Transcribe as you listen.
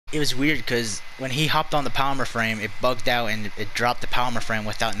it was weird because when he hopped on the polymer frame, it bugged out and it dropped the polymer frame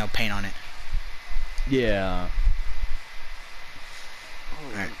without no paint on it. Yeah.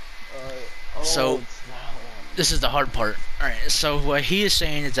 Alright. So, this is the hard part. Alright, so what he is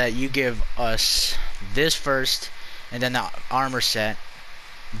saying is that you give us this first, and then the armor set,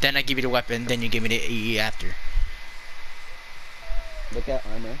 then I give you the weapon, then you give me the AE after. Look at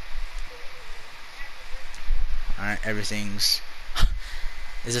armor. Alright, everything's...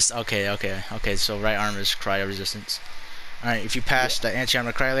 Is this... Okay, so right armor is cryo resistance. Alright, if you pass the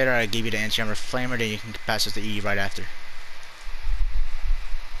anti-armor cryolator, I give you the anti-armor flamer, then you can pass us the E right after.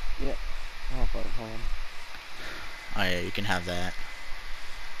 Yeah. Oh, fuck, hold on. Oh yeah, you can have that.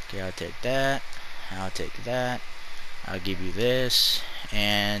 Okay, I'll take that. I'll take that. I'll give you this,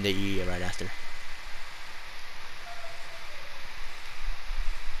 and the E right after.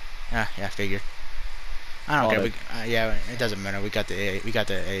 Yeah, figured. I don't care. Yeah, it doesn't matter. We got the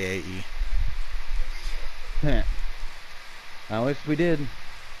AAE. I wish we did.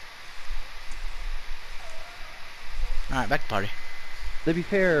 Alright, back to party. To be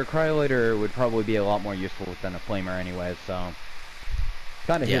fair, cryolator would probably be a lot more useful than a flamer anyway, so...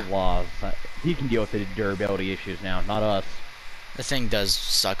 Kind of his laws. He can deal with the durability issues now, not us. The thing does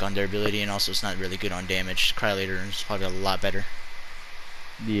suck on durability, and also it's not really good on damage. Cryolator is probably a lot better.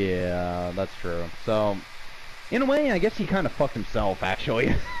 Yeah, that's true. So, in a way, I guess he kind of fucked himself,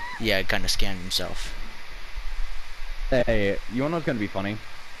 actually. Yeah, he kind of scammed himself. Hey, you wanna know what's gonna be funny?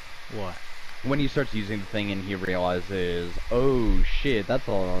 What? When he starts using the thing and he realizes, oh shit, that's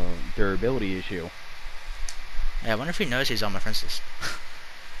a durability issue. Yeah, I wonder if he knows he's on my friends list.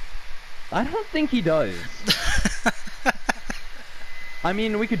 I don't think he does. I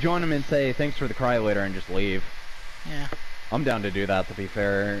mean, we could join him and say thanks for the cryolator and just leave. Yeah. I'm down to do that, to be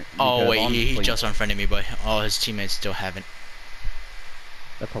fair. Oh wait, he just unfriended me, but all his teammates still haven't.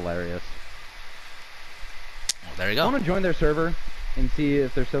 That's hilarious. Well, there you go. I want to join their server and see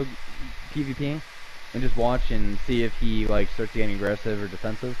if they're so PvPing, and just watch and see if he like starts getting aggressive or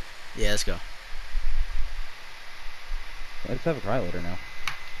defensive. Yeah, let's go. Let's have a cryolator now.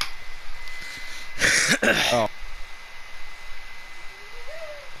 Oh.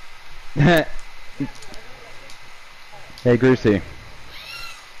 Hey, 𝗬𝗧𝗵𝗲.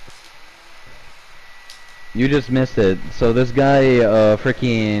 You just missed it. So this guy,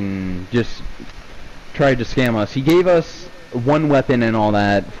 freaking just tried to scam us. He gave us one weapon and all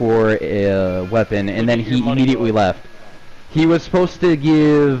that for a weapon, and then he immediately left. He was supposed to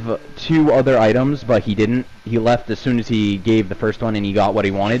give 2 other items, but he didn't. He left as soon as he gave the first one, and he got what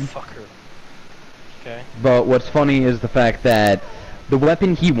he wanted. Fucker. Okay. But what's funny is the fact that the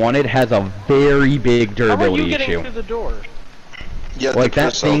weapon he wanted has a very big durability issue. How are you getting through the door? Yeah, like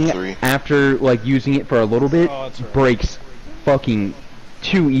that thing, after like using it for a little bit, breaks fucking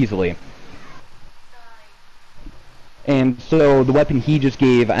too easily. And so the weapon he just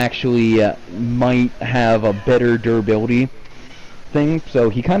gave actually might have a better durability thing, so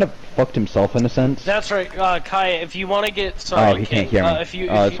he kind of fucked himself in a sense. That's right, Kai, if you want to get... Sorry, oh, he can't hear me.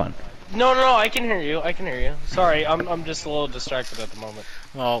 That's fine. No, I can hear you, I can hear you. Sorry, I'm just a little distracted at the moment.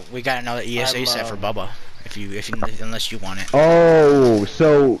 Well, we got another ESA set for Bubba, unless you want it. Oh,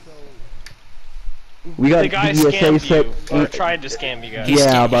 so... We got the guy ESA set, or tried to scam you guys.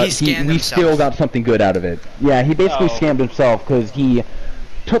 Yeah, but we still got something good out of it. Yeah, he basically scammed himself because he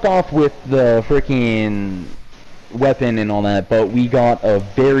took off with the freaking weapon and all that, but we got a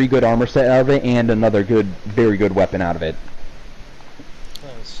very good armor set out of it and another very good weapon out of it.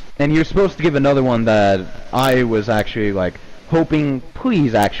 Nice. And you're supposed to give another one that I was actually like hoping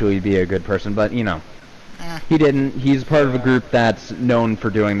please actually be a good person, but you know, he didn't. He's part of a group that's known for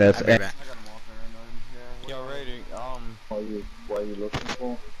doing this. What are you looking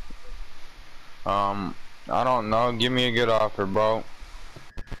for? I don't know. Give me a good offer, bro.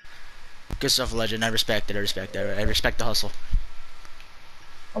 Good stuff, Legend. I respect it. I respect the hustle.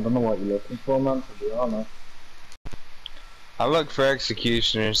 I don't know what you're looking for, man, to be honest. I look for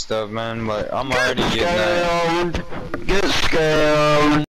execution and stuff, man, but I'm already getting that. Get scammed.